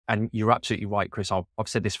And you're absolutely right, Chris. I've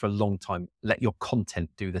said this for a long time. Let your content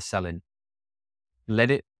do the selling.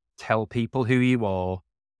 Let it tell people who you are.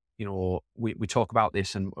 You know, we talk about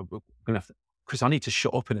this, and we're going to have to, Chris, I need to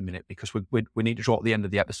shut up in a minute because we need to draw at the end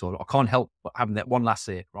of the episode. I can't help but having that one last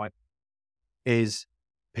say, right? Is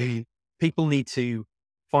people need to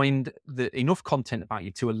find enough content about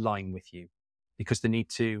you to align with you, because they need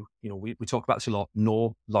to, we talk about this a lot,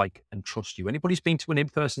 know, like, and trust you. Anybody's been to an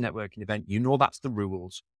in-person networking event, that's the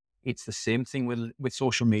rules. It's the same thing with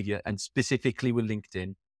social media, and specifically with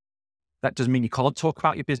LinkedIn. That doesn't mean you can't talk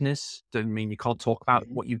about your business. Doesn't mean you can't talk about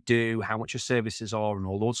what you do, how much your services are, and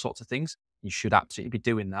all those sorts of things. You should absolutely be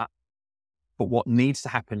doing that. But what needs to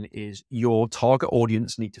happen is your target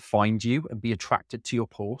audience need to find you and be attracted to your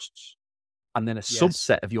posts. And then a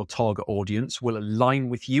subset of your target audience will align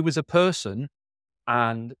with you as a person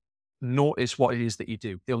and notice what it is that you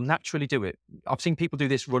do. They'll naturally do it. I've seen people do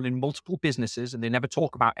this running multiple businesses, and they never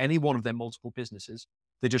talk about any one of their multiple businesses.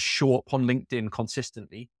 They just show up on LinkedIn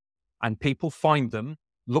consistently, and people find them,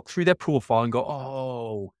 look through their profile and go,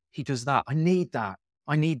 oh, he does that. I need that.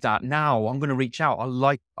 I need that now. I'm going to reach out. I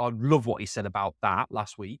love what he said about that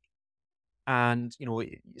last week. And,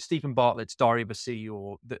 Stephen Bartlett's Diary of a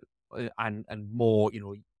CEO, and more,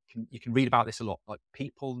 you can read about this a lot. Like,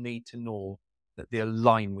 people need to know that they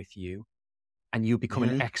align with you and you become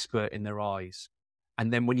an expert in their eyes.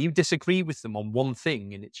 And then when you disagree with them on one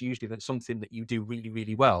thing, and it's usually that something that you do really,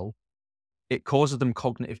 really well, it causes them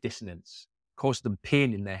cognitive dissonance, causes them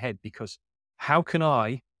pain in their head, because how can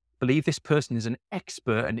I believe this person is an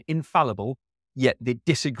expert and infallible, yet they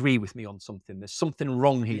disagree with me on something? There's something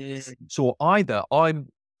wrong here. So either I'm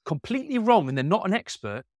completely wrong and they're not an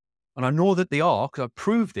expert, and I know that they are because I've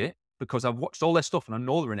proved it, because I've watched all their stuff and I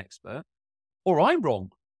know they're an expert, or I'm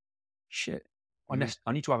wrong. Shit. I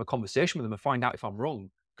need to have a conversation with them and find out if I'm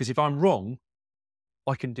wrong. Because if I'm wrong,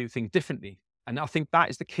 I can do things differently. And I think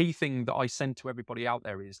that is the key thing that I send to everybody out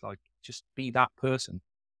there, is like, just be that person.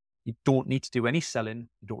 You don't need to do any selling.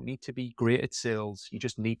 You don't need to be great at sales. You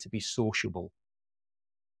just need to be sociable.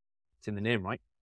 It's in the name, right?